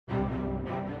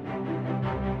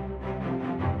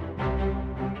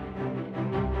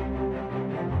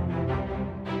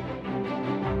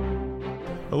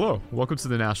Hello, welcome to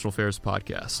the National Affairs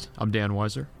Podcast. I'm Dan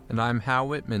Weiser. And I'm Hal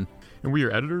Whitman. And we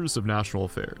are editors of National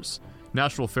Affairs.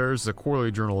 National Affairs is a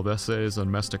quarterly journal of essays on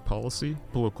domestic policy,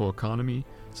 political economy,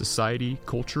 society,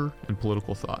 culture, and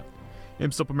political thought. It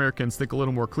aims to help Americans think a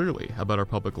little more clearly about our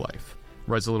public life,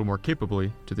 rise a little more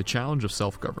capably to the challenge of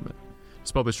self-government.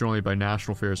 It's published jointly by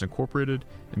National Affairs Incorporated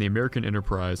and the American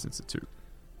Enterprise Institute.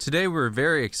 Today we're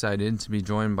very excited to be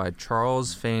joined by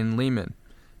Charles Fane Lehman.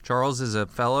 Charles is a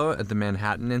fellow at the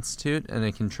Manhattan Institute and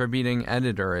a contributing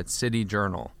editor at City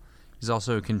Journal. He's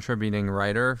also a contributing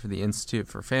writer for the Institute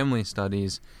for Family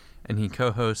Studies, and he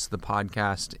co-hosts the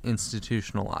podcast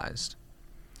Institutionalized.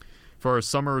 For our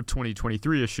summer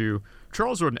 2023 issue,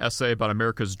 Charles wrote an essay about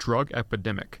America's drug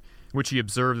epidemic, in which he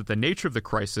observed that the nature of the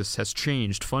crisis has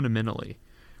changed fundamentally.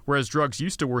 Whereas drugs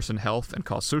used to worsen health and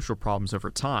cause social problems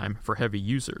over time for heavy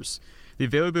users, the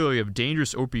availability of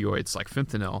dangerous opioids like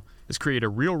fentanyl has created a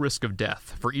real risk of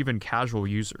death for even casual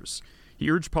users.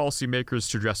 He urged policymakers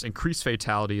to address increased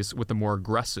fatalities with a more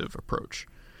aggressive approach.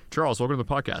 Charles, welcome to the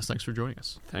podcast. Thanks for joining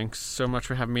us. Thanks so much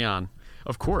for having me on.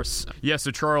 Of course. Yeah, so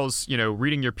Charles,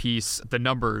 reading your piece, the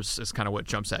numbers is kind of what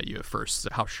jumps at you at first,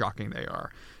 how shocking they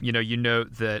are. You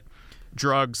note that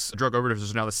drug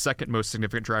overdoses are now the second most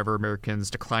significant driver of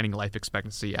Americans' declining life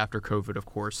expectancy after COVID, of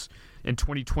course. In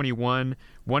 2021,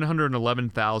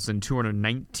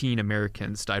 111,219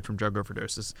 Americans died from drug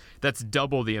overdoses. That's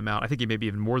double the amount. I think it may be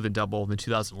even more than double than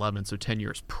 2011, so 10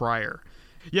 years prior.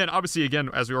 Yeah, and obviously, again,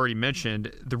 as we already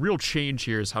mentioned, the real change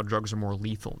here is how drugs are more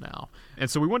lethal now. And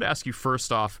so we wanted to ask you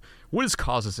first off, what has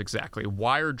caused this exactly?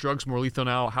 Why are drugs more lethal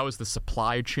now? How has the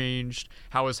supply changed?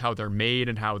 How they're made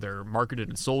and how they're marketed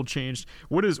and sold changed?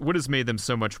 What has made them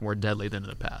so much more deadly than in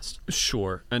the past?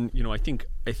 Sure. And, I think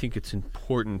it's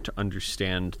important to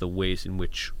understand the ways in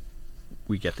which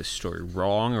we get this story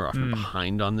wrong or often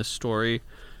behind on this story.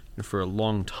 And for a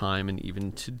long time and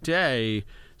even today,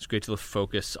 it's great to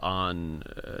focus on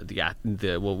what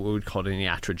we would call an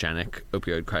iatrogenic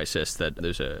opioid crisis, that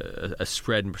there's a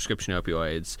spread in prescription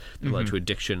opioids that led to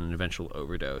addiction and eventual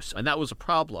overdose. And that was a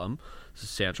problem, a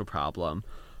substantial problem,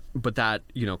 but that,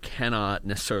 cannot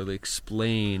necessarily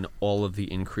explain all of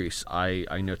the increase.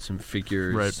 I note some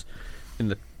figures in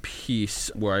the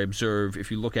piece where I observe, if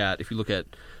you look at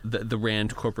the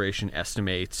Rand Corporation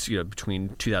estimates,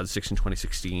 between 2006 and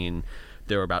 2016,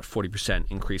 there were about 40%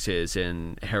 increases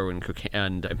in heroin, cocaine,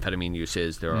 and amphetamine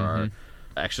uses. There are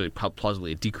actually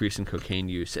plausibly a decrease in cocaine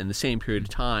use. In the same period of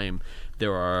time,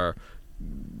 there are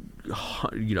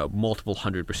multiple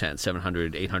 100%,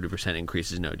 700, 800%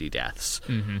 increases in OD deaths.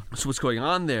 So what's going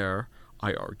on there,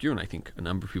 I argue, and I think a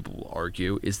number of people will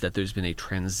argue, is that there's been a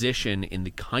transition in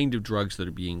the kind of drugs that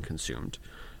are being consumed.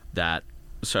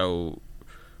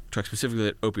 Talk specifically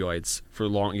that opioids for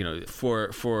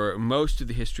most of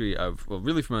the history of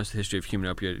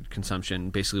human opioid consumption,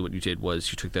 basically what you did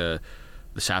was you took the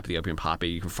sap of the opium poppy,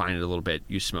 you refine it a little bit,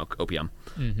 you smoke opium.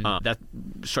 That,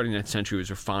 starting in the 19th century, was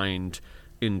refined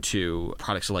into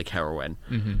products like heroin.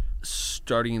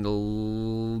 Starting in the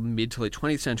mid to late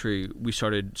 20th century, we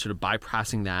started sort of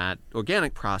bypassing that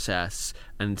organic process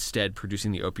and instead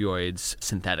producing the opioids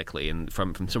synthetically and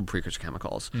from some precursor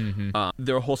chemicals.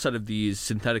 There are a whole set of these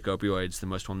synthetic opioids, the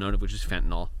most well-known of which is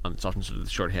fentanyl. It's often sort of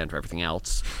the shorthand for everything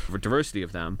else, for a diversity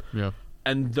of them. Yeah.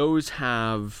 And those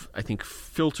have, I think,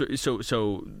 filtered.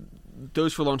 So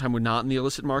those for a long time were not in the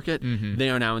illicit market.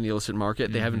 They are now in the illicit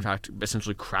market. They have, in fact,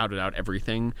 essentially crowded out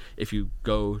everything. If you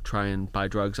go try and buy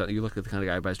drugs, you look at the kind of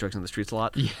guy who buys drugs on the streets a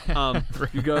lot. Yeah.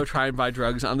 You go try and buy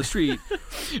drugs on the street.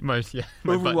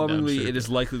 Overwhelmingly, it is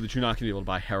likely that you're not going to be able to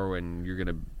buy heroin. You're going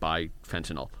to buy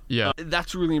fentanyl. Yeah.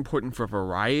 That's really important for a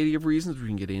variety of reasons we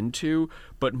can get into.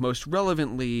 But most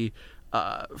relevantly,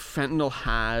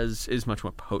 fentanyl is much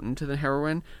more potent than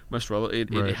heroin.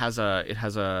 It has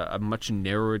a much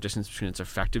narrower distance between its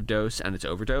effective dose and its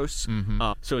overdose.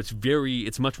 So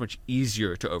it's much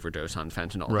easier to overdose on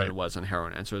fentanyl than it was on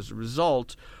heroin. And so as a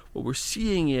result, what we're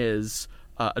seeing is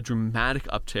a dramatic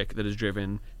uptick that has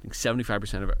driven, I think,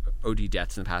 75% of OD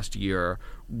deaths in the past year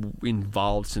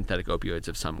involved synthetic opioids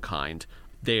of some kind.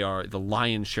 They are the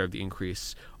lion's share of the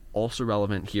increase. Also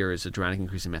relevant here is a dramatic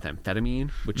increase in methamphetamine,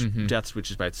 which is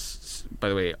by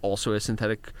the way also a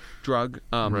synthetic drug.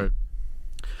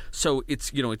 So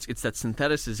it's that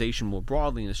syntheticization more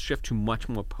broadly and a shift to much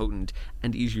more potent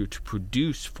and easier to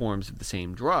produce forms of the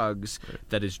same drugs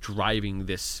that is driving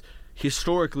this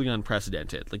historically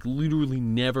unprecedented, like literally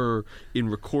never in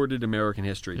recorded American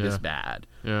history this bad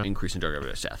increase in drug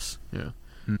overdose deaths. Yeah.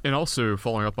 And also,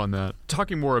 following up on that,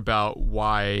 talking more about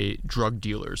why drug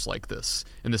dealers like this,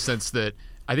 in the sense that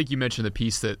I think you mentioned the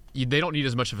piece that they don't need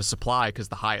as much of a supply because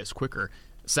the high is quicker.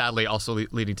 sadly also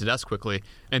leading to deaths quickly.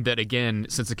 And that, again,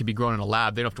 since it can be grown in a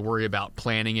lab, they don't have to worry about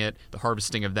planning it, the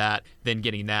harvesting of that, then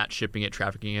getting that, shipping it,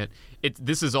 trafficking it.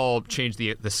 This has all changed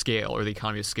the scale or the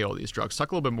economy of scale of these drugs.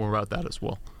 Talk a little bit more about that as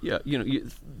well. Yeah,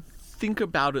 think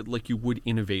about it like you would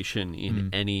innovation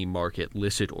in any market,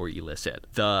 licit or illicit.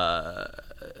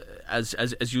 As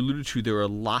you alluded to, there are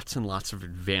lots and lots of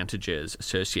advantages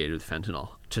associated with fentanyl.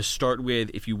 To start with,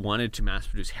 if you wanted to mass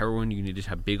produce heroin, you needed to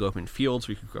have big open fields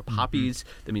where you could grow poppies.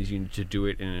 That means you need to do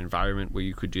it in an environment where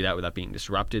you could do that without being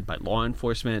disrupted by law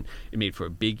enforcement. It made for a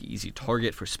big, easy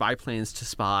target for spy planes to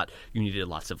spot. You needed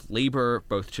lots of labor,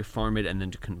 both to farm it and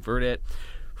then to convert it.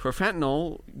 For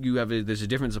fentanyl, there's a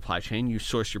different supply chain. You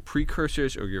source your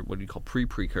precursors, or your what do you call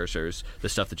pre-precursors, the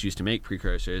stuff that's used to make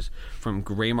precursors, from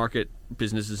gray market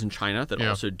businesses in China that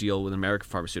also deal with American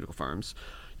pharmaceutical firms.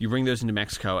 You bring those into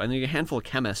Mexico, and then a handful of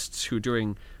chemists who are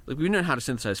doing, we've known how to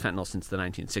synthesize fentanyl since the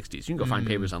 1960s. You can go find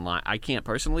papers online. I can't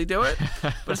personally do it,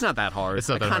 but it's not that hard.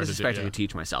 I kind of suspect I could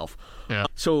teach myself. Yeah.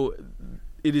 So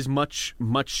it is much,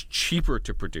 much cheaper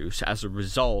to produce. As a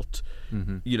result,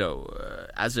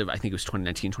 as of, I think it was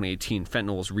 2019, 2018,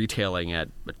 fentanyl was retailing at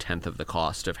a tenth of the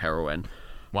cost of heroin.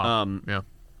 Wow.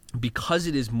 Because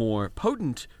it is more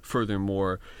potent,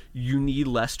 furthermore, you need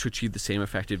less to achieve the same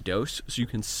effective dose, so you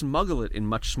can smuggle it in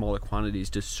much smaller quantities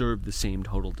to serve the same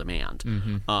total demand,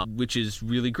 which is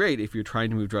really great if you're trying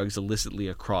to move drugs illicitly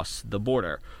across the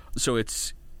border. So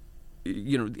it's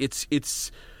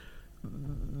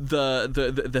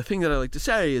the thing that I like to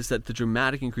say is that the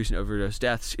dramatic increase in overdose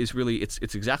deaths is really it's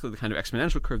exactly the kind of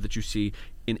exponential curve that you see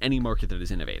in any market that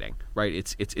is innovating, right?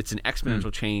 It's an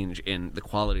exponential change in the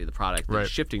quality of the product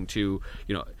that's shifting to,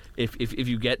 if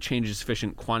you get changes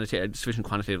sufficient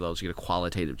quantitative levels, you get a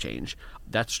qualitative change.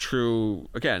 That's true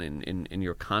again in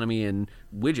your economy and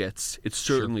widgets. It's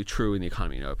certainly true in the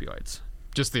economy and opioids.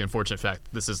 Just the unfortunate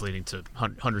fact this is leading to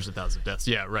hundreds of thousands of deaths.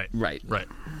 Yeah, right.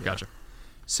 Gotcha.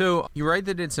 So you write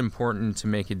that it's important to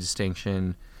make a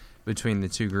distinction between the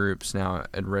two groups now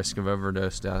at risk of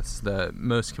overdose deaths, the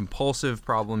most compulsive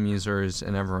problem users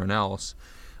and everyone else,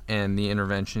 and the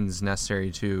interventions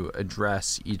necessary to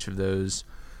address each of those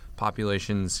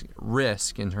populations'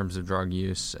 risk in terms of drug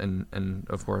use and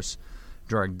of course,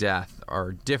 drug death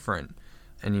are different.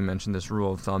 And you mentioned this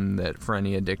rule of thumb that for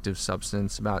any addictive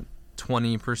substance, about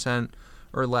 20%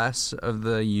 or less of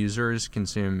the users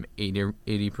consume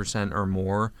 80% or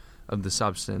more of the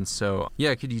substance. So,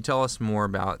 could you tell us more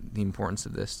about the importance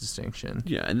of this distinction?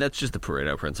 Yeah, and that's just the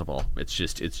Pareto principle. It's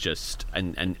just,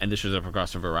 and this shows up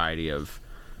across a variety of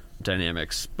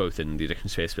dynamics, both in the addiction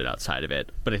space but outside of it.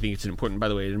 But I think it's an important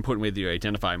way that you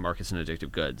identify markets and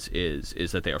addictive goods is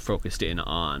that they are focused in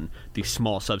on the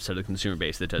small subset of the consumer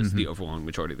base that does the overwhelming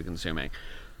majority of the consuming.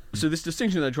 So this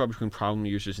distinction that I draw between problem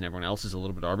users and everyone else is a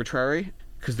little bit arbitrary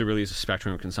because there really is a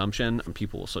spectrum of consumption, and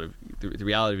people will the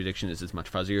reality of addiction is it's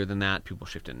much fuzzier than that. People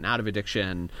shift in and out of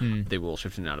addiction. They will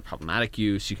shift in and out of problematic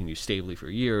use. You can use stably for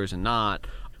years and not.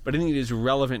 But I think it is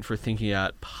relevant for thinking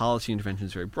about policy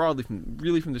interventions very broadly, from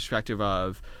the perspective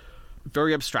of,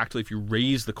 very abstractly, if you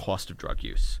raise the cost of drug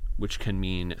use, which can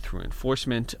mean through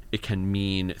enforcement, it can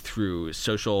mean through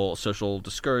social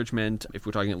discouragement. If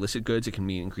we're talking illicit goods, it can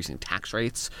mean increasing tax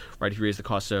rates, right? If you raise the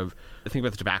cost of, think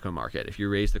about the tobacco market. If you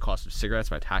raise the cost of cigarettes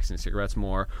by taxing cigarettes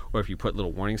more, or if you put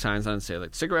little warning signs on and say,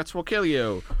 like, cigarettes will kill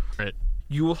you, right?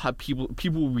 You will have people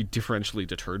will be differentially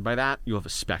deterred by that. You'll have a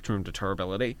spectrum of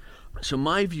deterrability. So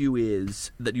my view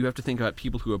is that you have to think about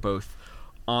people who are both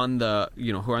on the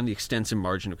extensive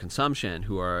margin of consumption,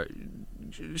 who are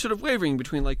sort of wavering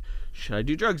between, like, should I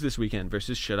do drugs this weekend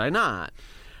versus should I not?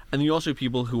 And then you also have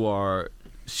people who are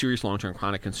serious long-term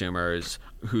chronic consumers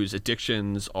whose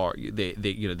addictions are they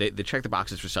check the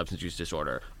boxes for substance use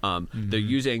disorder. They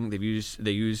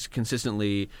use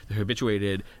consistently, they're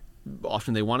habituated.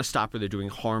 Often they want to stop, or they're doing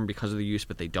harm because of the use,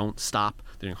 but they don't stop.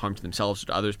 They're doing harm to themselves or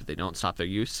to others, but they don't stop their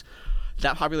use.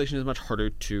 That population is much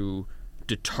harder to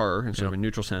deter in sort of a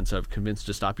neutral sense of convince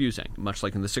to stop using, much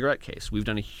like in the cigarette case. We've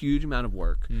done a huge amount of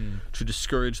work to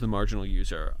discourage the marginal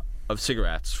user of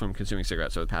cigarettes from consuming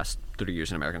cigarettes over the past 30 years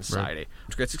in American society.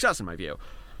 It's a great success in my view.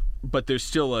 But there's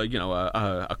still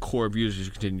a core of users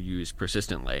who continue to use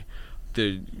persistently.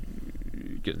 The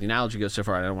analogy goes so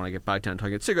far, I don't want to get bogged down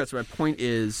talking about cigarettes, but my point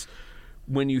is,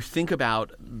 when you think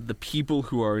about the people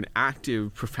who are in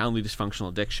active, profoundly dysfunctional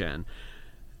addiction,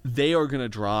 they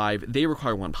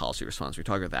require one policy response. We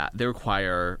talk about that. They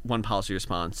require one policy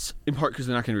response, in part because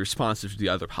they're not going to be responsive to the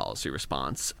other policy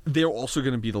response. They're also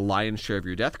going to be the lion's share of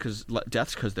your deaths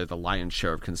because they're the lion's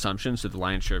share of consumption, so the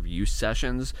lion's share of use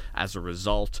sessions. As a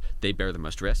result, they bear the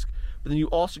most risk. But then you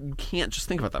can't just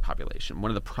think about that population.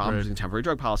 One of the problems with contemporary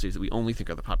drug policy is that we only think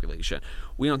of the population.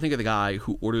 We don't think of the guy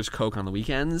who orders coke on the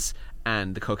weekends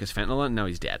and the coke is fentanyl and now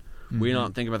he's dead. We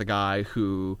don't think about the guy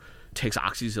who takes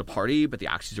oxys at a party, but the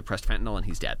oxys are pressed fentanyl and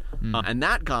he's dead. And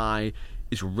that guy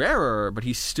is rarer, but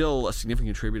he's still a significant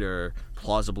contributor,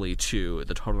 plausibly, to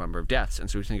the total number of deaths. And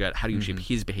so we think about how do you shape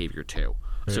his behavior too.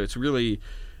 So it's really,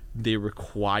 they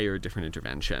require different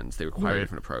interventions. They require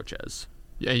different approaches.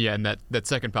 Yeah, and that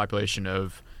second population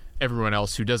of everyone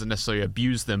else who doesn't necessarily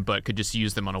abuse them but could just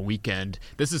use them on a weekend.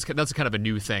 That's kind of a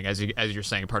new thing, as you're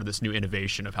saying, part of this new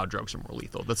innovation of how drugs are more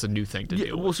lethal. That's a new thing to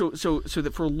deal with. So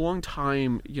that for a long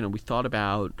time, we thought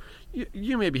about.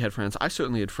 You maybe had friends. I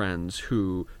certainly had friends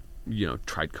who,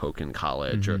 tried coke in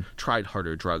college or tried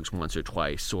harder drugs once or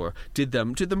twice or did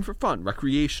them for fun,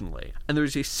 recreationally. And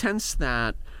there's a sense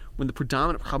that when the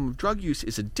predominant problem of drug use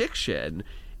is addiction,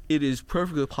 it is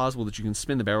perfectly plausible that you can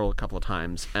spin the barrel a couple of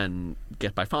times and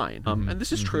get by fine. And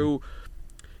this is true.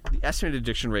 The estimated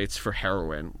addiction rates for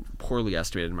heroin, poorly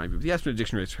estimated in my view, the estimated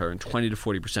addiction rates for heroin, 20 to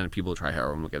 40% of people who try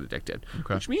heroin will get addicted,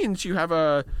 which means you have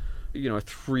a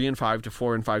 3 in 5 to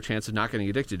 4 in 5 chance of not getting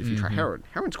addicted if you try heroin.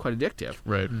 Heroin's quite addictive.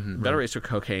 Right. Better rates for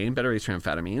cocaine, better rates for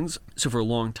amphetamines. So for a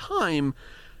long time,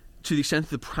 to the extent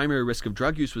that the primary risk of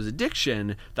drug use was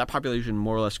addiction, that population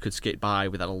more or less could skate by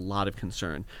without a lot of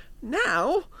concern.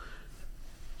 Now,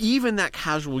 even that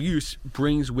casual use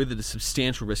brings with it a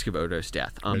substantial risk of overdose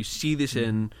death. You see this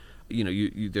in,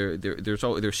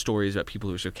 there's stories about people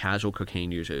who are sort of casual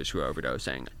cocaine users who are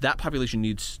overdosing. That population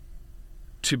needs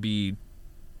to be,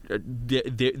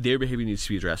 their behavior needs to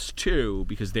be addressed too,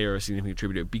 because they are a significant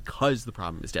contributor, because the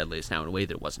problem is deadliest now in a way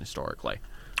that it wasn't historically.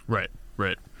 Right.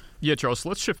 Yeah, Charles, so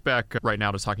let's shift back right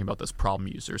now to talking about those problem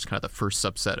users, kind of the first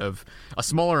subset of a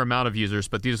smaller amount of users,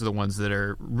 but these are the ones that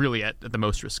are really at the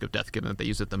most risk of death, given that they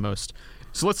use it the most.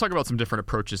 So let's talk about some different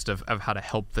approaches of how to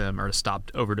help them or to stop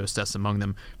overdose deaths among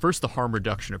them. First, the harm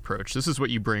reduction approach. This is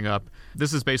what you bring up.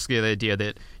 This is basically the idea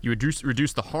that you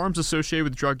reduce the harms associated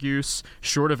with drug use,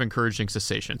 short of encouraging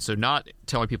cessation. So not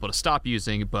telling people to stop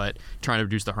using, but trying to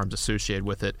reduce the harms associated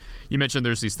with it. You mentioned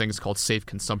there's these things called safe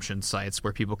consumption sites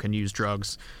where people can use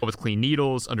drugs with clean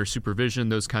needles, under supervision,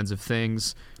 those kinds of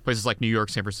things. Places like New York,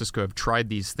 San Francisco have tried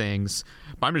these things.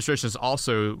 My administration has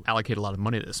also allocated a lot of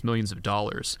money to this, millions of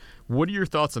dollars. What are your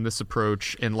thoughts on this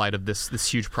approach in light of this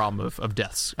huge problem of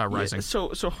deaths rising? Yeah,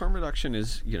 so harm reduction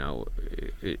is,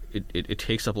 it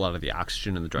takes up a lot of the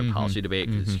oxygen in the drug policy debate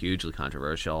because it's hugely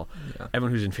controversial. Yeah.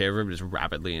 Everyone who's in favor of it is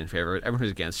rapidly in favor of it. Everyone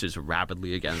who's against it is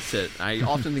rapidly against it. I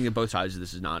often think that both sides of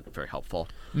this is not very helpful.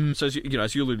 So as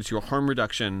you alluded to, harm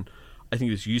reduction, I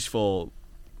think is useful.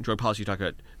 Drug policy, you talk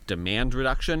about demand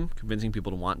reduction, convincing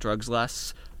people to want drugs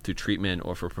less through treatment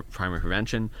or for primary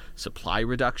prevention. Supply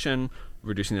reduction,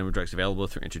 reducing the number of drugs available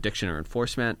through interdiction or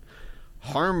enforcement.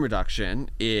 Harm reduction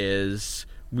is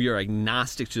we are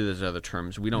agnostic to those other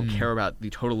terms. We don't care about the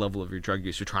total level of your drug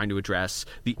use. We're trying to address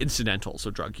the incidentals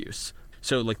of drug use.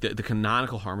 So like the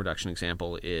canonical harm reduction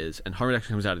example is, and harm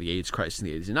reduction comes out of the AIDS crisis in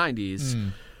the 80s and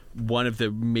 90s, one of the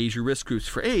major risk groups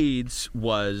for AIDS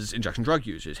was injection drug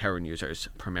users, heroin users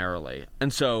primarily.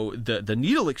 And so the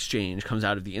needle exchange comes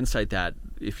out of the insight that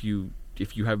if you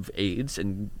have AIDS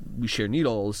and we share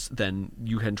needles, then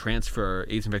you can transfer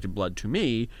AIDS-infected blood to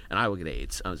me and I will get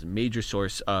AIDS. It was a major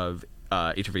source of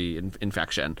HIV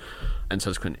infection and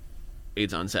subsequent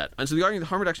AIDS onset. And so the argument of the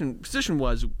harm reduction position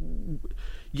was,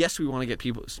 yes, we want to get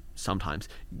people, sometimes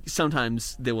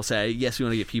they will say, yes, we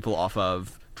want to get people off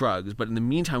of drugs, but in the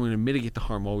meantime, we're going to mitigate the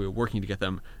harm while we're working to get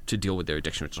them to deal with their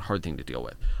addiction, which is a hard thing to deal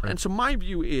with. Right. And so my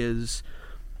view is,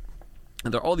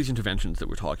 and there are all these interventions that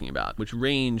we're talking about, which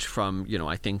range from,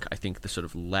 I think the sort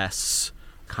of less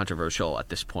controversial at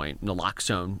this point,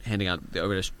 naloxone, handing out the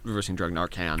overdose reversing drug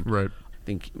Narcan. Right. I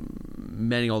think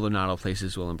many, although not all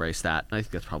places, will embrace that. And I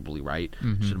think that's probably right.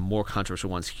 Sort of more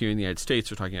controversial ones here in the United States,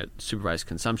 we're talking about supervised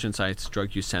consumption sites,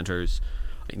 drug use centers.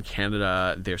 In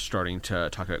Canada, they're starting to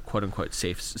talk about quote-unquote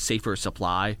safer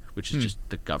supply, which is just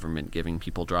the government giving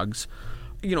people drugs.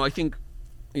 I think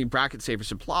bracket safer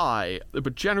supply,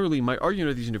 but generally my argument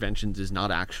of these interventions is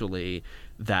not actually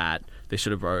that they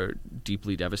sort of are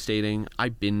deeply devastating.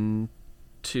 I've been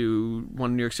to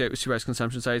one of New York State supervised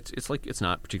consumption sites. It's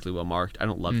not particularly well marked. I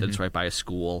don't love that it's right by a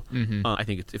school. I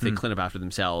think if they clean up after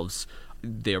themselves,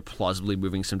 they're plausibly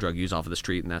moving some drug use off of the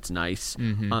street, and that's nice.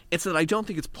 It's that I don't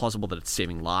think it's plausible that it's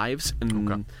saving lives.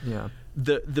 And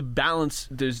the balance,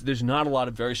 there's not a lot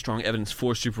of very strong evidence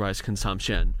for supervised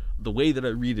consumption. The way that I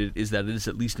read it is that it is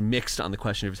at least mixed on the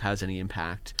question if it has any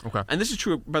impact. And this is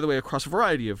true, by the way, across a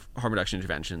variety of harm reduction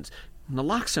interventions.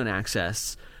 Naloxone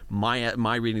access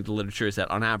My reading of the literature is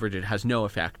that on average it has no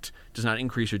effect, does not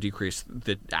increase or decrease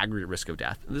the aggregate risk of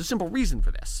death. And there's a simple reason for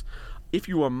this. If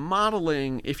you are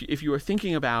modeling, if you are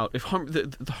thinking about, if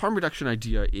the harm reduction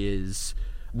idea is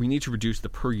we need to reduce the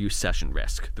per use session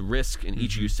risk, the risk in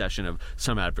each use session of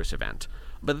some adverse event.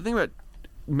 But the thing about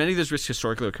many of those risks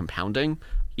historically are compounding.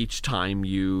 Each time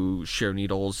you share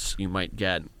needles, you might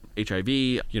get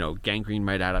HIV, gangrene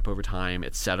might add up over time,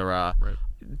 etc. Right.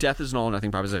 Death is an all or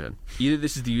nothing proposition. Either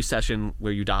this is the use session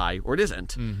where you die, or it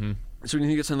isn't. Mm-hmm. So when you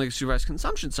think of something like a supervised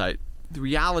consumption site, the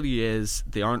reality is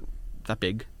they aren't that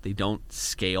big. They don't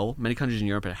scale. Many countries in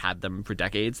Europe have had them for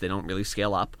decades. They don't really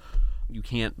scale up. You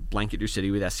can't blanket your city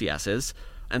with SCSs.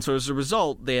 And so as a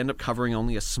result, they end up covering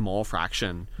only a small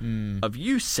fraction of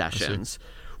use sessions,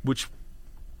 which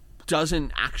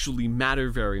doesn't actually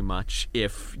matter very much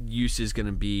if use is going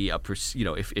to be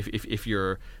if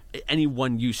you're any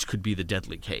one use could be the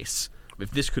deadly case.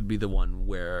 If this could be the one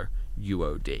where you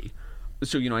OD.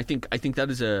 So I think that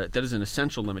is an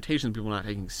essential limitation that people are not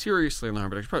taking seriously in the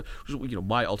harm reduction approach, which is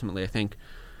why ultimately I think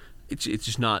it's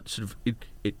just not sort of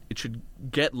it should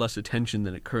get less attention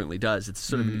than it currently does. It's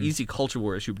sort of an easy culture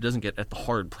war issue, but doesn't get at the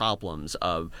hard problems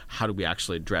of how do we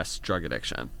actually address drug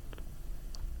addiction.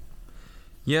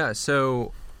 Yeah,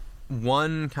 so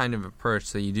one kind of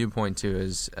approach that you do point to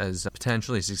as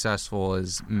potentially successful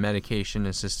is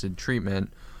medication-assisted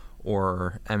treatment,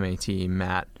 or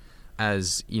MAT,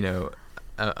 as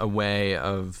a way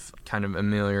of kind of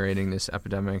ameliorating this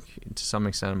epidemic to some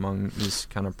extent among these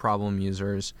kind of problem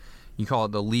users. You call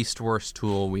it the least worst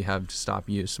tool we have to stop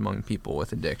use among people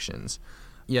with addictions.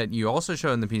 Yet you also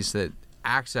show in the piece that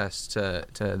access to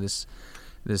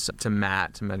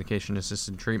MAT, to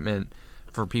medication-assisted treatment,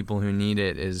 for people who need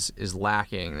it is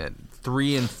lacking, that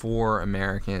 3 in 4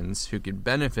 Americans who could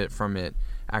benefit from it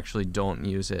actually don't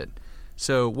use it.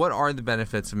 So what are the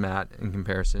benefits of MAT in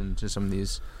comparison to some of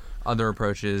these other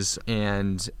approaches,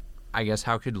 and I guess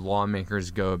how could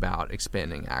lawmakers go about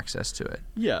expanding access to it?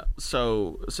 Yeah,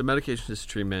 so medication-assisted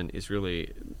treatment is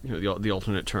really, the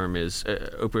alternate term is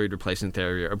opioid replacement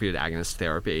therapy or opioid agonist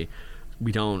therapy.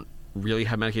 We don't really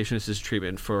have medication-assisted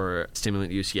treatment for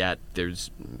stimulant use yet. There's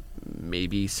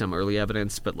maybe some early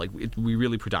evidence, but we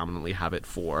really predominantly have it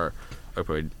for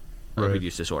opioid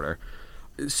use disorder.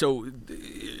 So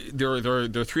there are 3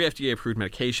 FDA-approved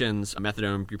medications: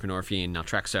 methadone, buprenorphine,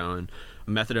 naltrexone.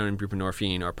 Methadone and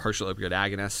buprenorphine are partial opioid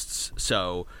agonists.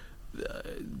 So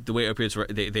the way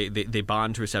opioids they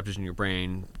bond to receptors in your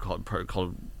brain called part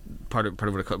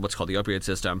of what's called the opioid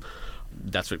system.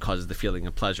 That's what causes the feeling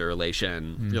of pleasure,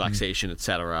 elation, relaxation,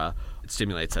 etc. It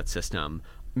stimulates that system.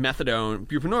 Methadone,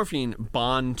 buprenorphine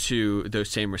bond to those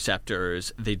same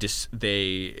receptors.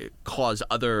 They cause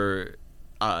other.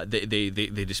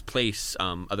 They displace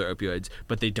other opioids,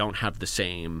 but they don't have the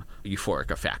same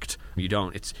euphoric effect.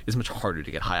 It's much harder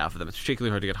to get high off of them. It's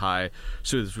particularly hard to get high.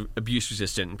 So there's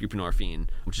abuse-resistant buprenorphine,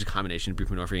 which is a combination of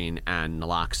buprenorphine and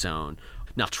naloxone.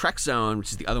 Naltrexone,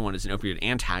 which is the other one, is an opioid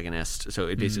antagonist. So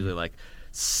it basically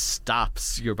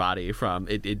stops your body from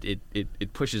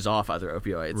it pushes off other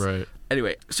opioids. Right.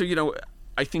 Anyway, so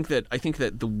I think that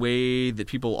the way that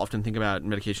people often think about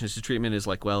medication-assisted treatment is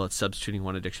it's substituting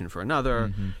one addiction for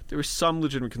another. There is some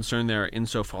legitimate concern there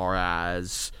insofar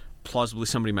as plausibly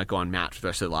somebody might go on MAT for the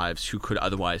rest of their lives who could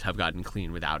otherwise have gotten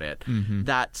clean without it.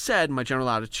 That said, my general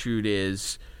attitude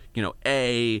is,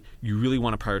 A, you really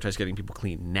want to prioritize getting people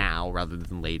clean now rather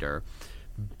than later.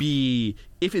 B,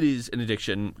 if it is an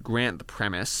addiction, grant the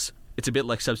premise. It's a bit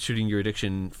like substituting your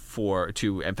addiction to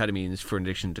amphetamines for an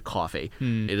addiction to coffee.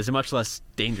 It is a much less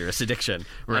dangerous addiction,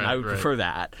 and I would prefer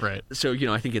that. Right. So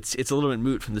I think it's a little bit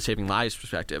moot from the saving lives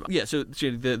perspective. Yeah. So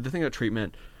the thing about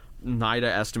treatment, NIDA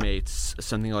estimates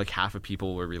something like half of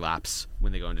people will relapse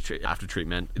when they go into after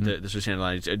treatment. The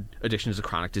standardized addiction is a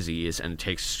chronic disease, and it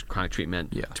takes chronic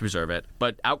treatment to preserve it.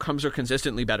 But outcomes are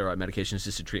consistently better on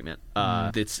medication-assisted treatment.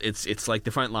 It's like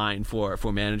the front line for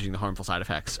managing the harmful side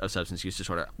effects of substance use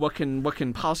disorder. What can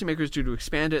policymakers do to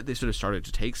expand it? They sort of started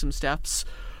to take some steps.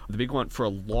 The big one, for a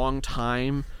long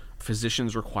time,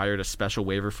 physicians required a special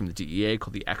waiver from the DEA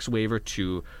called the X waiver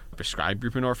to prescribe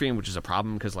buprenorphine, which is a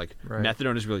problem because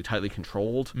methadone is really tightly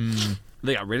controlled.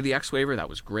 They got rid of the X waiver. That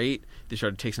was great. They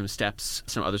started to take some steps,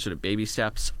 some other sort of baby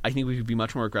steps. I think we could be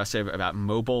much more aggressive about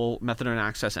mobile methadone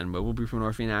access and mobile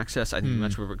buprenorphine access. I think we're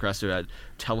much more aggressive about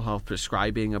telehealth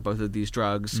prescribing of both of these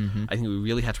drugs. I think we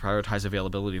really had to prioritize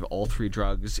availability of all 3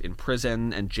 drugs in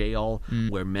prison and jail,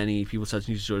 where many people with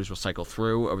substance use disorders will cycle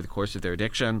through over the course of their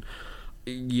addiction.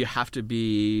 You have to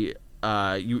be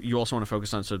you also want to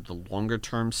focus on sort of the longer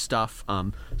term stuff.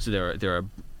 So there are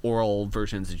oral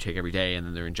versions that you take every day, and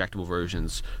then there are injectable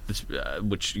versions,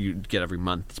 which you get every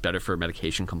month. It's better for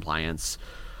medication compliance.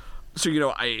 So,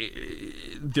 I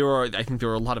think there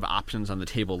are a lot of options on the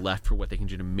table left for what they can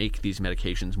do to make these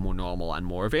medications more normal and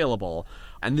more available.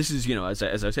 And this is, as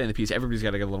I was saying in the piece, everybody's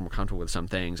got to get a little more comfortable with some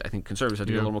things. I think conservatives have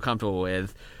to get a little more comfortable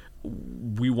with,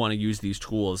 we want to use these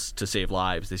tools to save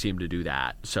lives. They seem to do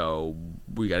that. So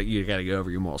you got to go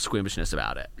over your moral squeamishness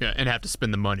about it. Yeah, and have to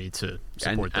spend the money to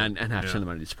support and have to spend the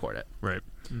money to support it. Right.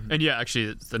 And yeah,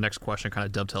 actually, the next question kind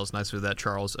of dovetails nicely with that,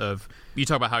 Charles, of you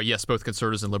talk about how, yes, both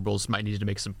conservatives and liberals might need to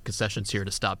make some concessions here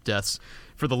to stop deaths.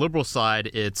 For the liberal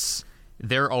side,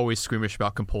 they're always squeamish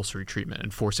about compulsory treatment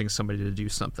and forcing somebody to do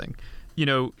something.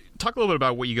 Talk a little bit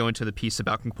about what you go into the piece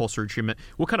about compulsory treatment.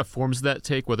 What kind of forms does that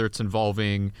take, whether it's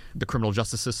involving the criminal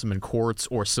justice system and courts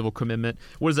or civil commitment?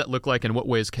 What does that look like, and what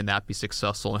ways can that be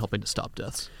successful in helping to stop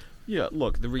deaths? Yeah,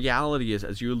 look, the reality is,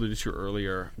 as you alluded to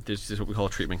earlier, there's what we call a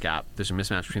treatment gap. There's a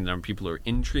mismatch between the number of people who are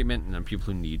in treatment and the number of people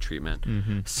who need treatment.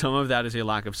 Mm-hmm. Some of that is a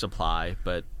lack of supply,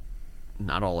 but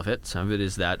not all of it. Some of it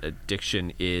is that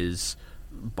addiction is,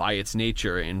 by its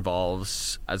nature,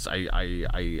 involves, as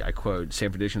I quote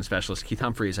Stanford addiction specialist Keith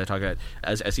Humphreys, I talk about,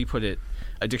 as he put it,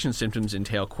 addiction symptoms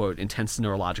entail, quote, intense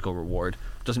neurological reward.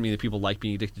 Doesn't mean that people like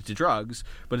being addicted to drugs,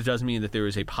 but it does mean that there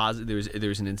is a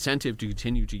there's an incentive to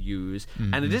continue to use,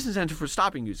 and a disincentive for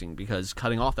stopping using, because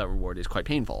cutting off that reward is quite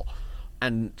painful.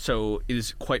 And so it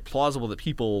is quite plausible that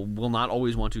people will not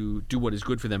always want to do what is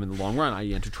good for them in the long run,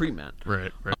 i.e. enter treatment.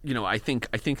 Right. I think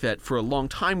that for a long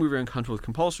time we were uncomfortable with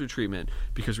compulsory treatment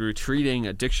because we were treating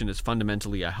addiction as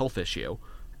fundamentally a health issue.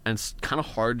 And it's kind of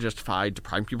hard to justify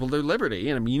depriving people of their liberty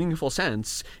in a meaningful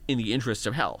sense in the interests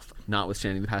of health,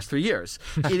 notwithstanding the past 3 years.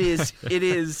 It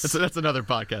is. That's another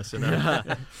podcast.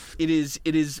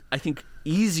 It is, I think,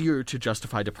 easier to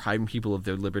justify depriving people of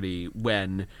their liberty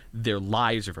when their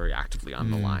lives are very actively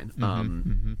on the line.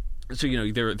 So,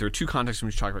 there are two contexts in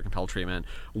which you talk about compelled treatment.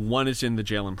 One is in the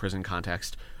jail and prison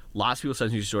context. Lots of people with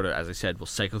substance use disorder, as I said, will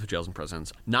cycle through jails and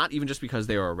prisons, not even just because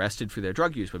they are arrested for their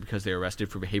drug use, but because they are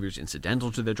arrested for behaviors incidental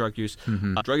to their drug use.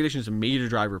 Drug addiction is a major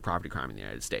driver of property crime in the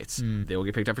United States. They will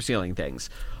get picked up for stealing things.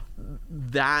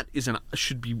 That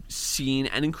should be seen,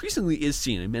 and increasingly is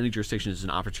seen in many jurisdictions, as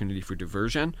an opportunity for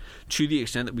diversion, to the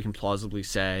extent that we can plausibly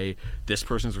say this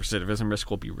person's recidivism risk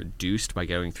will be reduced by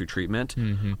going through treatment.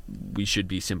 We should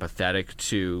be sympathetic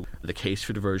to the case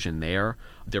for diversion there.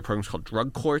 There are programs called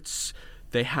drug courts.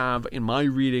 They have, in my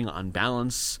reading, on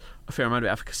balance, a fair amount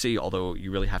of efficacy, although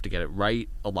you really have to get it right.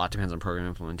 A lot depends on program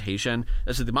implementation.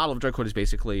 So the model of drug court is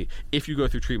basically, if you go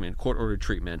through treatment, court-ordered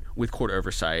treatment, with court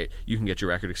oversight, you can get your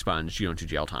record expunged, you don't do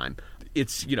jail time.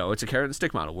 It's a carrot and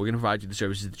stick model. We're going to provide you the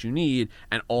services that you need,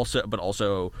 but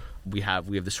also we have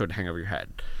this sort of hang over your head.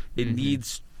 It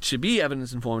needs to be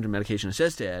evidence-informed and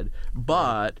medication-assisted,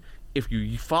 but if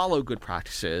you follow good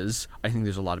practices, I think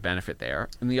there's a lot of benefit there.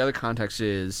 And the other context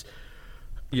is,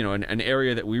 an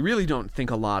area that we really don't think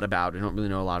a lot about and don't really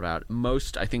know a lot about.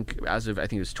 Most, I think it was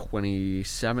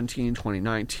 2017,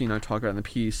 2019, I talk about in the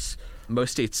piece,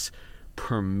 most states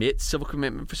permit civil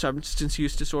commitment for substance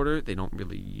use disorder. They don't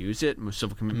really use it. Most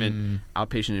civil commitment,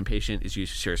 outpatient and inpatient, is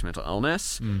used for serious mental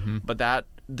illness. But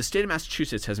the state of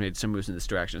Massachusetts has made some moves in this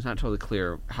direction. It's not totally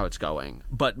clear how it's going.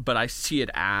 But I see it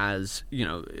as,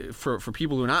 for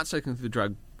people who are not cycling through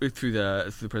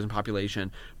the prison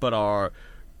population, but are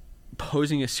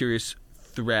posing a serious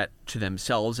threat to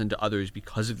themselves and to others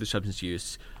because of their substance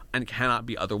use and cannot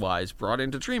be otherwise brought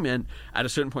into treatment, at a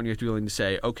certain point you have to be willing to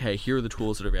say, okay, here are the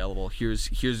tools that are available. Here's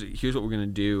what we're going to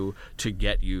do to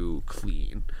get you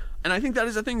clean. And I think that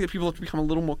is a thing that people have to become a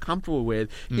little more comfortable with.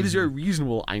 It is very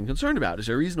reasonable I'm concerned about. It's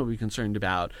very reasonable to be concerned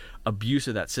about abuse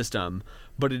of that system.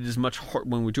 But it is much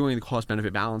hard when we're doing the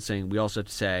cost-benefit balancing. We also have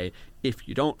to say, if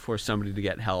you don't force somebody to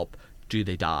get help, do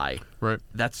they die? Right.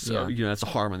 That's that's a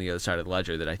harm on the other side of the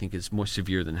ledger that I think is more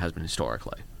severe than has been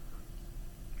historically.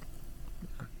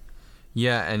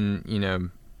 Yeah,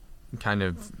 and kind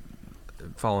of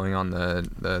following on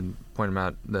the point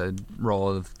about the role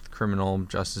of the criminal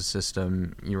justice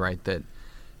system, you write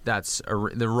that's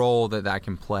the role that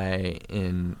can play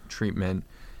in treatment.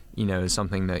 Is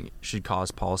something that should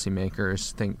cause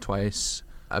policymakers think twice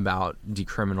about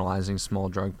decriminalizing small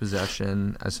drug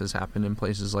possession, as has happened in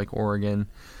places like Oregon.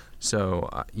 So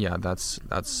that's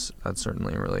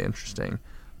certainly really interesting.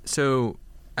 So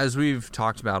as we've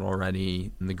talked about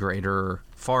already, the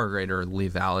far greater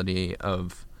lethality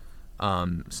of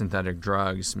synthetic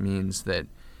drugs means that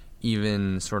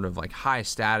even sort of like high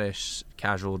status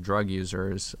casual drug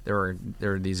users, there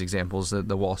are these examples that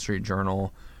the Wall Street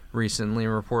Journal recently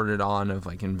reported on, of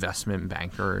like investment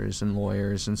bankers and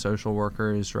lawyers and social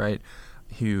workers, right?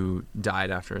 who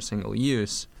died after a single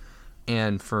use.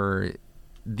 And for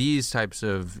these types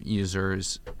of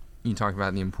users, you talk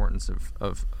about the importance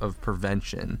of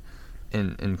prevention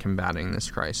in combating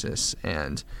this crisis,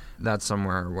 and that's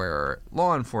somewhere where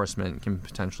law enforcement can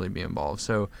potentially be involved.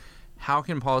 So how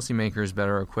can policymakers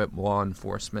better equip law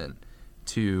enforcement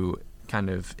to kind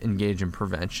of engage in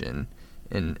prevention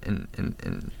in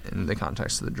the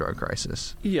context of the drug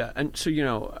crisis? Yeah, and so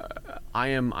I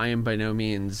am by no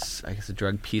means, I guess, a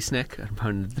drug peacenik, an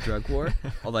opponent of the drug war.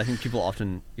 Although I think people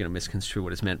often misconstrue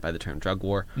what is meant by the term drug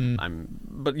war. I'm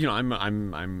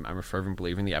a fervent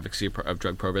believer in the efficacy of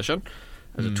drug prohibition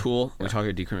as a tool. We talk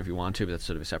about decrim if you want to, but that's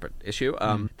sort of a separate issue.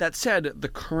 That said, the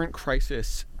current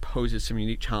crisis poses some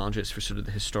unique challenges for sort of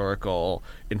the historical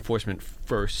enforcement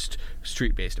first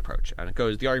street-based approach, and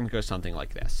the argument goes something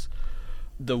like this.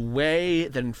 The way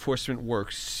that enforcement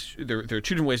works, there are two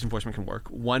different ways enforcement can work.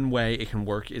 One way it can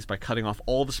work is by cutting off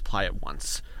all the supply at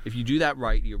once. If you do that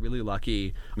right, you're really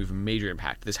lucky. We have a major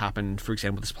impact. This happened, for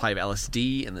example, with the supply of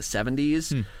LSD in the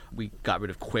 70s. We got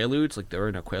rid of Quaaludes. There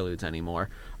are no Quaaludes anymore.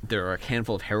 There are a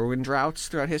handful of heroin droughts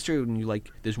throughout history. When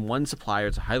there's one supplier,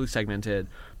 it's a highly segmented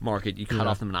market. You cut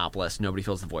off the monopolist. Nobody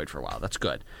fills the void for a while. That's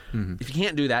good. If you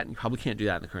can't do that, and you probably can't do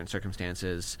that in the current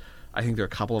circumstances, I think there are a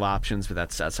couple of options, but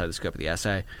that's outside the scope of the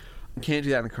essay. You can't do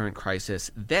that in the current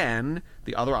crisis. Then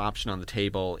the other option on the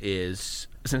table is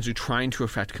essentially trying to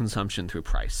affect consumption through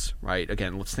price, right?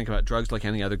 Again, let's think about drugs like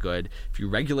any other good. If you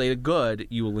regulate a good,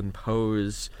 you will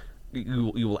impose,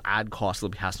 you will add costs that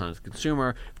will be passed on to the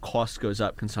consumer. If cost goes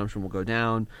up, consumption will go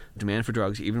down. Demand for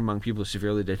drugs, even among people who are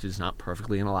severely addicted, is not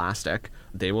perfectly inelastic.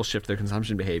 They will shift their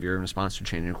consumption behavior in response to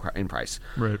change in price.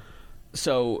 Right.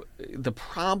 So the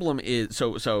problem is,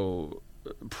 so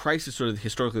price is sort of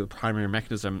historically the primary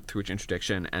mechanism through which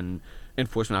interdiction and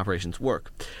enforcement operations work.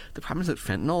 The problem is that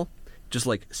fentanyl just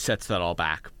sets that all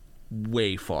back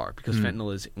way far because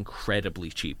fentanyl is incredibly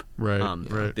cheap. Right,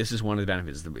 right. This is one of the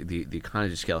benefits, the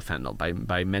economies of scale of fentanyl.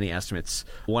 By many estimates,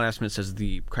 one estimate says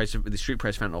the street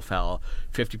price of fentanyl fell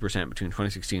 50% between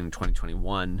 2016 and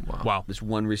 2021. Wow. There's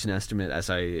one recent estimate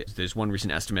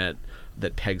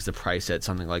that pegs the price at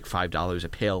something like $5 a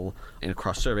pill. And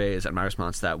across surveys, and my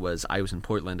response to that was, I was in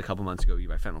Portland a couple months ago. You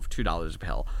buy fentanyl for $2 a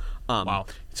pill. Wow.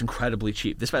 It's incredibly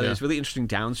cheap. This, by the way, has really interesting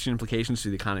downstream implications to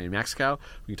the economy in Mexico.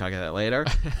 We can talk about that later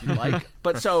if you like.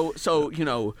 But so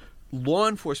law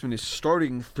enforcement is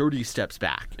starting 30 steps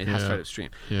back. It has to start upstream.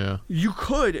 Yeah. You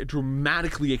could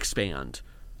dramatically expand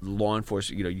law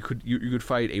enforcement. You could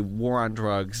fight a war on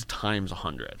drugs times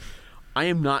 100. I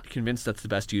am not convinced that's the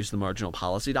best use of the marginal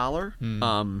policy dollar.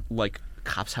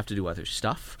 Cops have to do other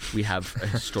stuff. We have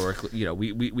historically,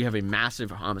 we have a massive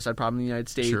homicide problem in the United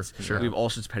States. Sure. We have all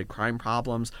sorts of petty crime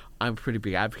problems. I'm a pretty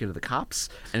big advocate of the cops.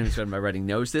 Anyone who's read my writing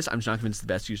knows this. I'm just not convinced it's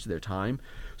the best use of their time.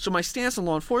 So my stance on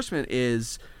law enforcement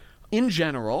is, in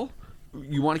general,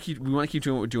 we want to keep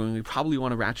doing what we're doing. We probably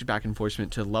want to ratchet back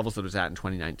enforcement to the levels that it was at in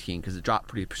 2019 because it dropped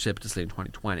pretty precipitously in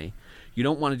 2020. You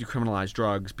don't want to decriminalize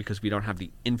drugs because we don't have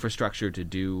the infrastructure to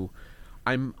do.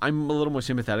 I'm a little more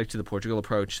sympathetic to the Portugal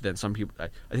approach than some people. I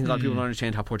think a lot of people don't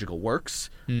understand how Portugal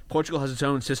works. Portugal has its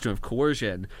own system of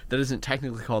coercion that isn't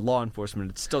technically called law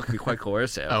enforcement. It still can be quite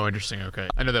coercive. Oh, interesting. Okay.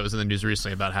 I know that was in the news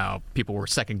recently about how people were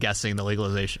second-guessing the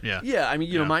legalization. Yeah. Yeah, I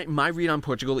mean, my read on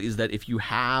Portugal is that if you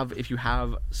have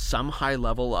some high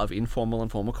level of informal and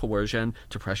formal coercion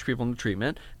to pressure people into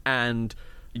treatment, and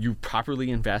you properly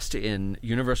invest in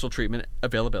universal treatment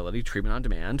availability, treatment on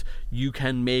demand, you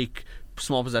can make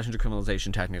small possession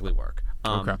decriminalization technically work.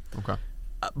 Okay.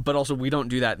 But also, we don't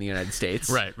do that in the United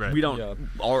States. Right. We don't. Yeah.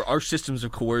 Our systems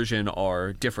of coercion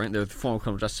are different. They're the formal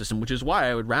criminal justice system, which is why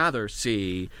I would rather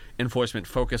see enforcement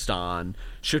focused on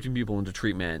shifting people into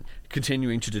treatment,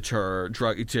 continuing to deter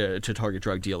to target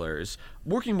drug dealers,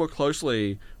 working more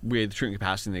closely with treatment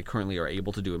capacity than they currently are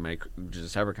able to do in which is a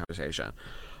separate conversation.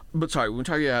 But sorry, when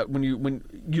talking about when you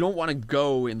don't want to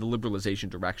go in the liberalization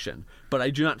direction, but I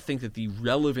do not think that the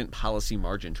relevant policy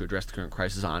margin to address the current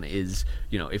crisis on is,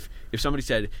 if somebody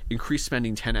said increase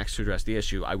spending 10x to address the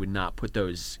issue, I would not put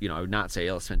those, I would not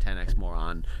say let's spend 10x more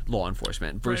on law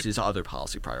enforcement versus other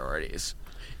policy priorities.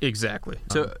 Exactly.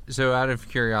 So out of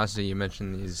curiosity, you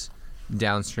mentioned these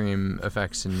downstream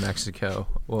effects in Mexico.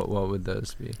 What would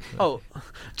those be?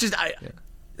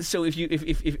 So if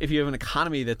you have an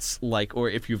economy that's or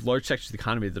if you have large sections of the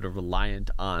economy that are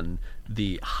reliant on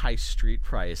the high street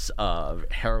price of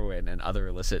heroin and other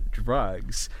illicit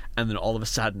drugs, and then all of a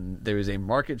sudden there is a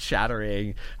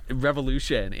market-shattering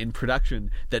revolution in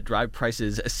production that drive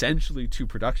prices essentially to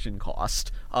production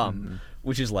cost,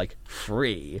 which is like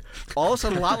free, all of a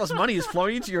sudden a lot less money is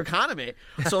flowing into your economy.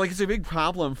 So like it's a big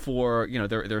problem for, you know,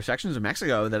 there are sections of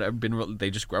Mexico that have been, they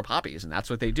just grow poppies and that's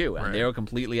what they do, and Right. they are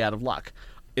completely out of luck.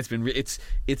 It's been it's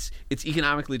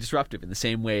economically disruptive in the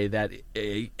same way that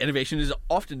innovation is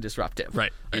often disruptive.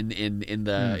 Right. In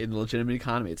the legitimate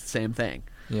economy, it's the same thing.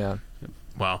 Yeah.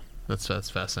 Wow, that's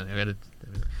fascinating.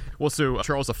 Well, so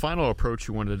Charles, a final approach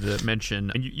you wanted to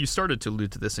mention, and you started to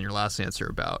allude to this in your last answer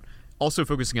about also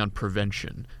focusing on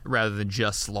prevention rather than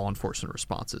just law enforcement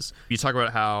responses. You talk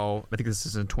about how, I think this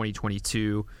is in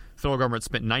 2022, the federal government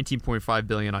spent $19.5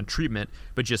 billion on treatment,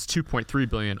 but just $2.3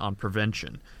 billion on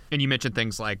prevention. And you mentioned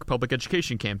things like public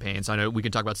education campaigns. I know we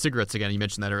can talk about cigarettes again. You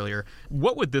mentioned that earlier.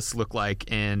 What would this look like,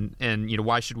 and you know,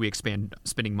 why should we expand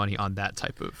spending money on that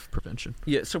type of prevention?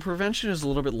 Yeah, so prevention is a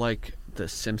little bit like the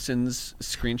Simpsons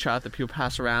screenshot that people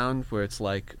pass around, where it's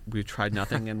like, we've tried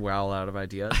nothing and we're all out of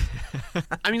ideas.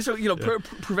 I mean, so, you know,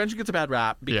 prevention gets a bad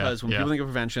rap because when people think of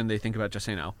prevention, they think about Just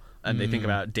Say No, and they think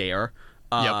about DARE.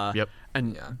 Yep.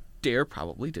 And DARE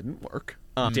probably didn't work.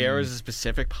 DARE is a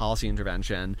specific policy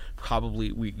intervention.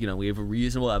 Probably, we have a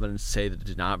reasonable evidence to say that it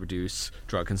did not reduce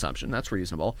drug consumption. That's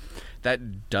reasonable.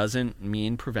 That doesn't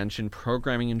mean prevention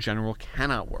programming in general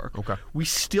cannot work. Okay. We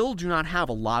still do not have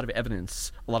a lot of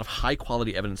evidence, a lot of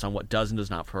high-quality evidence on what does and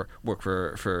does not work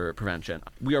for prevention.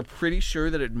 We are pretty sure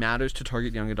that it matters to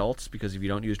target young adults, because if you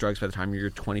don't use drugs by the time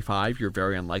you're 25, you're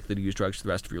very unlikely to use drugs for the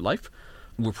rest of your life.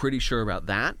 We're pretty sure about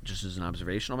that, just as an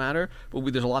observational matter,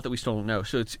 but there's a lot that we still don't know.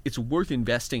 So it's worth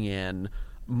investing in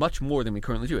much more than we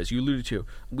currently do. As you alluded to,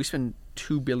 we spend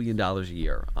 $2 billion a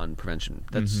year on prevention.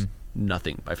 That's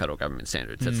nothing by federal government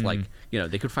standards. That's like, you know,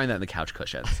 they could find that in the couch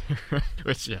cushions.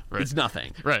 Which, right. It's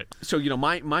nothing. Right. So, you know,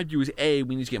 my view is,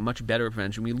 we need to get much better at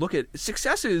prevention. We look at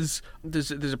successes.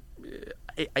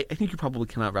 I think you probably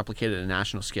cannot replicate it at a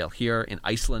national scale. Here in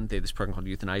Iceland, they have this program called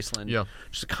Youth in Iceland. Yeah.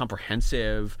 Just a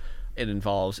comprehensive. It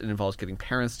involves getting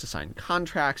parents to sign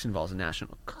contracts. It involves a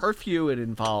national curfew. It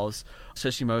involves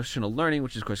socio-emotional learning,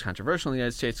 which is, of course, controversial in the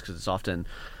United States because it's often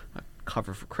a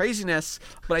cover for craziness.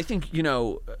 But I think, you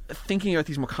know, thinking about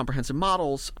these more comprehensive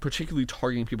models, particularly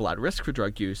targeting people at risk for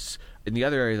drug use. In the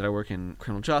other area that I work in,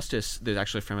 criminal justice, there's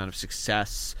actually a fair amount of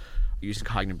success using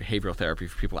cognitive behavioral therapy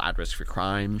for people at risk for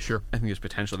crime. Sure. I think there's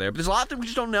potential there. But there's a lot that we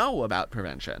just don't know about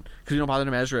prevention because we don't bother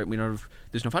to measure it.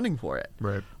 There's no funding for it.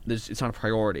 Right. It's not a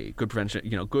priority. Good prevention,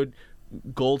 you know, good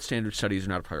gold standard studies are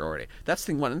not a priority. That's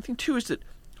thing one. And thing two is that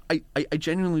I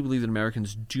genuinely believe that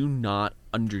Americans do not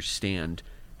understand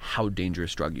how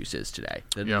dangerous drug use is today.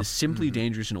 That it is simply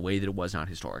dangerous in a way that it was not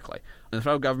historically. And the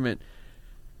federal government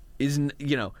isn't,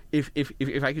 you know, if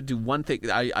I could do one thing,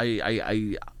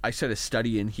 I set a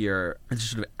study in here that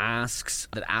just sort of asks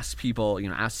people, you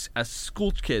know, asks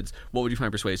school kids, what would you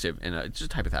find persuasive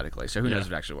just hypothetically, so who knows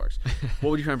if it actually works. What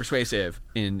would you find persuasive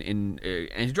in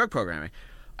anti-drug programming?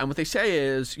 And what they say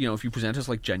is, you know, if you present us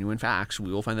like genuine facts,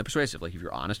 we will find that persuasive. Like if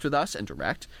you're honest with us and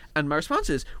direct. And my response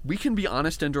is, we can be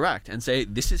honest and direct and say,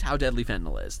 this is how deadly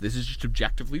fentanyl is. This is just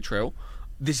objectively true.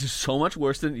 This is so much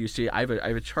worse than it used to be. I have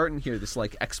a chart in here, this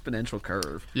like exponential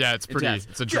curve. Yeah, it's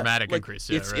a dramatic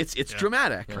increase. Yeah, it's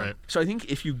dramatic. Right. So I think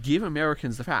if you give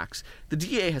Americans the facts, the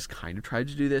DEA has kind of tried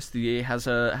to do this. The DEA has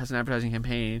an advertising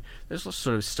campaign. There's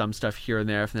sort of some stuff here and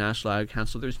there from the National Ad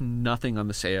Council. There's nothing on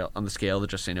the scale of the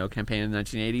Just Say No campaign in the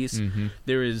 1980s. Mm-hmm.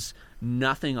 There is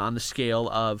nothing on the scale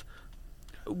of.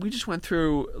 We just went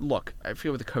through. Look, I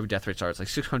forget what the COVID death rates are. It's like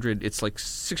 600. It's like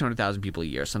 600,000 people a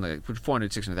year, something like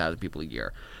 400, 600,000 people a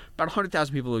year. About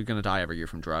 100,000 people are going to die every year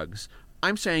from drugs.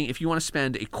 I'm saying if you want to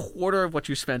spend a quarter of what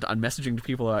you spent on messaging to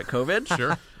people about COVID,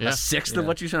 sure, a sixth of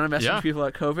what you spent on messaging to people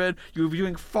about COVID, you would be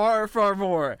doing far, far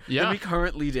more than we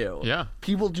currently do. Yeah.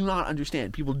 People do not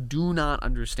understand. People do not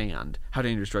understand how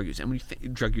dangerous drug use and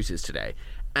drug use is today.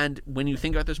 And when you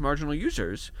think about those marginal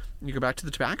users, you go back to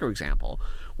the tobacco example,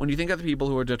 when you think of the people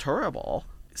who are deterrable,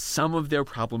 some of their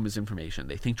problem is information.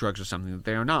 They think drugs are something that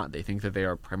they are not. They think that they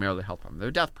are primarily a health problem. They're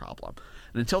a death problem.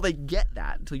 And until they get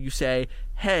that, until you say,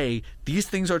 hey, these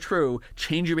things are true,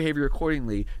 change your behavior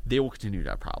accordingly, they will continue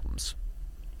to have problems.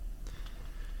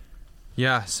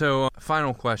 Yeah, so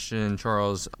final question,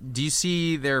 Charles. Do you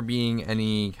see there being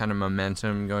any kind of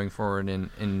momentum going forward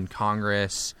in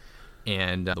Congress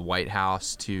and the White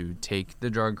House to take the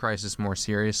drug crisis more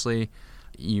seriously?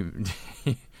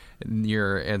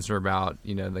 Your answer about,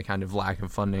 you know, the kind of lack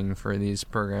of funding for these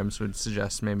programs would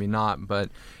suggest maybe not, but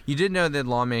you did know that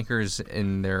lawmakers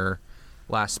in their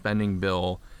last spending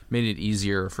bill made it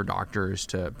easier for doctors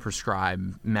to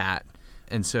prescribe MAT.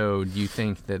 And so do you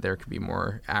think that there could be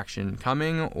more action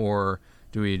coming, or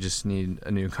do we just need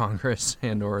a new Congress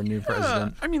and or a new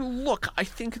president? I mean, look, I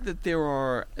think that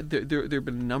there have been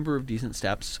a number of decent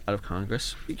steps out of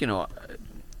Congress. You know,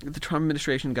 the Trump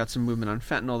administration got some movement on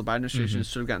fentanyl. The Biden administration has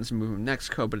sort of gotten some movement in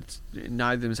Mexico, but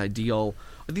neither of them is ideal.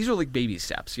 These are like baby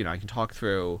steps. You know, I can talk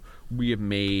through. We have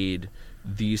made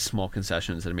these small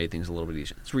concessions that have made things a little bit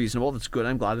easier. It's reasonable. That's good.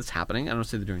 I'm glad it's happening. I don't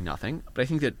say they're doing nothing, but I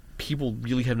think that people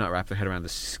really have not wrapped their head around the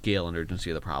scale and urgency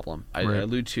of the problem. I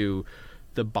allude to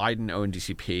the Biden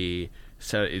ONDCP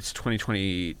said its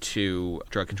 2022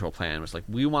 drug control plan was like,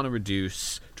 we want to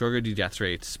reduce drug OD death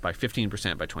rates by 15%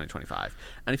 by 2025.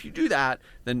 And if you do that,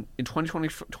 then in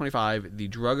 2025, the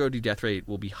drug OD death rate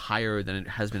will be higher than it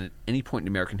has been at any point in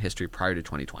American history prior to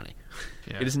 2020.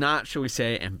 Yeah. It is not, shall we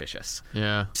say, ambitious.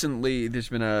 Yeah. Recently, there's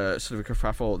been a sort of a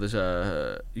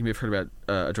kerfuffle. You may have heard about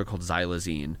a drug called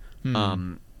xylazine.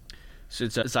 So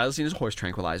xylazine is a horse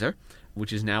tranquilizer,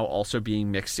 which is now also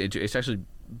being mixed into. It's actually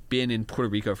been in Puerto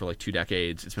Rico for like 2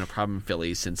 decades. It's been a problem in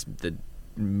Philly since the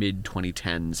mid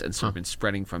 2010s, and sort of been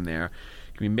spreading from there.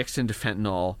 It can be mixed into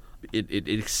fentanyl. It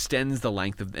extends the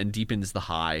length of and deepens the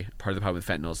high. Part of the problem with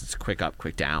fentanyl is it's quick up,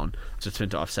 quick down. So it's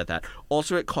meant to offset that.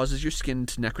 Also, it causes your skin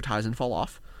to necrotize and fall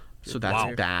off. So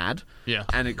that's bad. Yeah.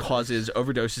 And it causes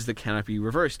overdoses that cannot be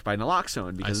reversed by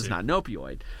naloxone because it's not an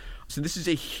opioid. So this is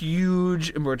a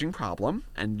huge emerging problem,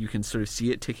 and you can sort of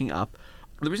see it ticking up.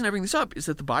 The reason I bring this up is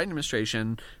that the Biden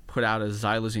administration put out a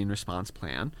xylazine response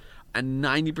plan, and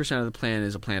 90% of the plan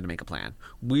is a plan to make a plan.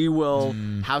 We will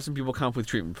have some people come up with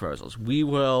treatment proposals. We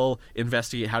will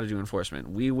investigate how to do enforcement.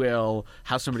 We will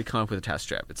have somebody come up with a test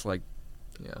strip. It's like,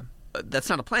 that's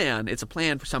not a plan. It's a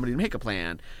plan for somebody to make a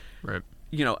plan. Right.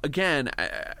 You know, again,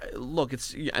 look,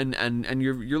 it's and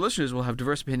your listeners will have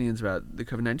diverse opinions about the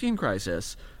COVID-19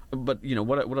 crisis. But you know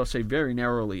what I'll say very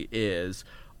narrowly is,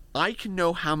 I can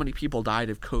know how many people died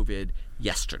of COVID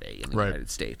yesterday in the United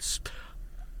States.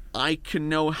 I can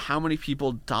know how many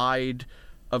people died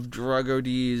of drug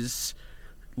ODs,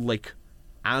 like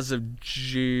as of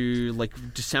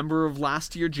December of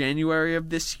last year, January of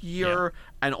this year,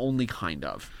 and only kind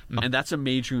of. And that's a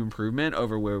major improvement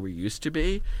over where we used to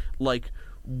be. Like,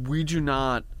 we do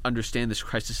not understand this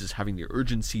crisis as having the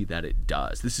urgency that it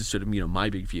does. This is sort of, my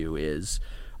big view is,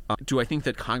 do I think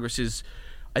that Congress is...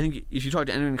 I think if you talk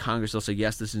to anyone in Congress, they'll say,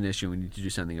 yes, this is an issue. We need to do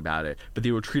something about it. But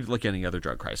they will treat it like any other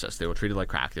drug crisis. They will treat it like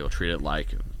crack. They will treat it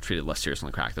less seriously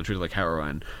than crack. They'll treat it like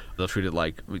heroin. They'll treat it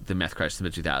like the meth crisis of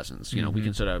the mid-2000s. We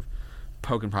can sort of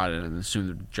poke and prod it and assume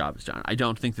the job is done. I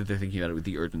don't think that they're thinking about it with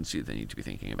the urgency they need to be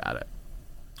thinking about it.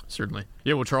 Certainly.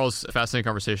 Yeah, well, Charles, fascinating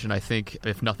conversation. I think,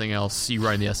 if nothing else, you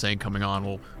writing the essay and coming on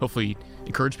will hopefully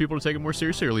encourage people to take it more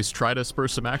seriously, or at least try to spur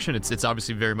some action. It's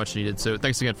obviously very much needed. So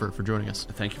thanks again for joining us.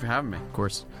 Thank you for having me. Of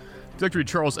course. If you'd like to read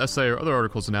Charles' essay or other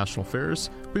articles in National Affairs,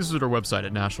 please visit our website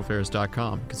at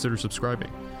nationalaffairs.com. Consider subscribing.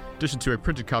 In addition to a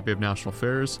printed copy of National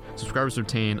Affairs, subscribers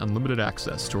obtain unlimited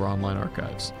access to our online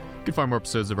archives. You can find more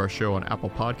episodes of our show on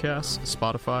Apple Podcasts,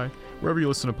 Spotify, wherever you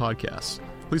listen to podcasts.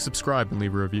 Please subscribe and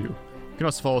leave a review. You can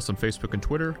also follow us on Facebook and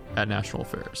Twitter at National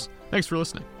Affairs. Thanks for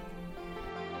listening.